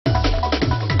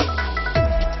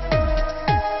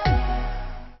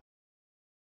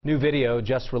New video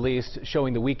just released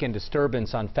showing the weekend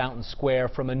disturbance on Fountain Square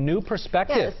from a new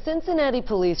perspective. Yeah, Cincinnati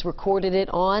police recorded it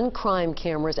on crime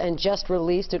cameras and just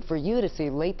released it for you to see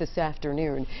late this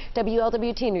afternoon.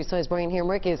 WLWT News 5's Brian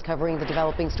Hamrick is covering the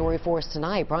developing story for us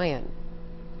tonight. Brian.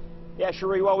 Yeah,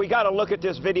 Cherie, well, we got to look at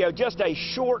this video just a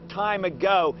short time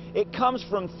ago. It comes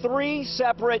from 3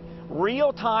 separate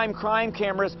real-time crime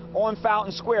cameras on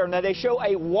Fountain Square. Now, they show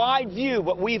a wide view,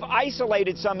 but we've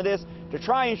isolated some of this to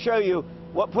try and show you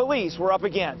what police were up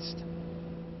against.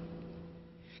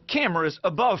 Cameras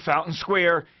above Fountain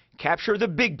Square capture the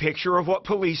big picture of what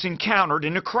police encountered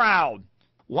in the crowd.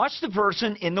 Watch the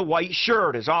person in the white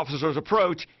shirt. As officers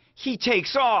approach, he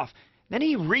takes off. Then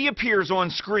he reappears on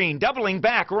screen, doubling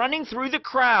back, running through the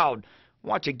crowd.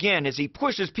 Watch again as he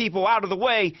pushes people out of the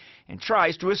way and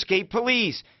tries to escape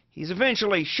police. He's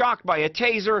eventually shocked by a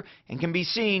taser and can be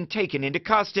seen taken into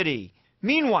custody.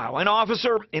 Meanwhile, an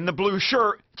officer in the blue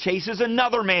shirt chases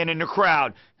another man in the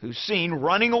crowd who's seen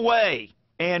running away.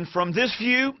 And from this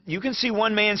view, you can see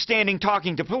one man standing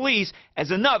talking to police as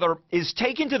another is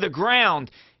taken to the ground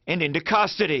and into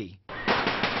custody.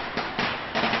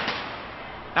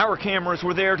 Our cameras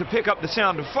were there to pick up the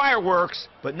sound of fireworks,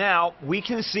 but now we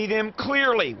can see them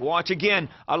clearly. Watch again,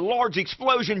 a large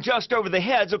explosion just over the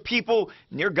heads of people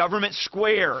near Government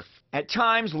Square. At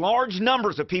times, large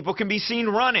numbers of people can be seen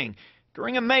running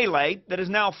during a melee that has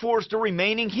now forced a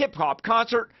remaining hip-hop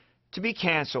concert to be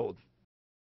canceled.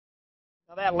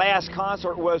 Now, that last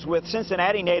concert was with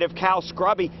Cincinnati native Cal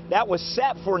Scrubby. That was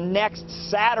set for next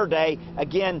Saturday.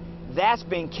 Again, that's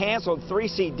been canceled.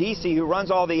 3CDC, who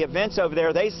runs all the events over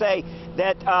there, they say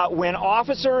that when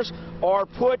officers are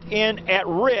put in at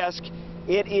risk,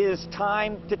 it is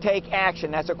time to take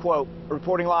action. That's a quote.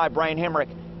 Reporting live, Brian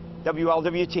Hamrick,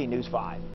 WLWT News 5.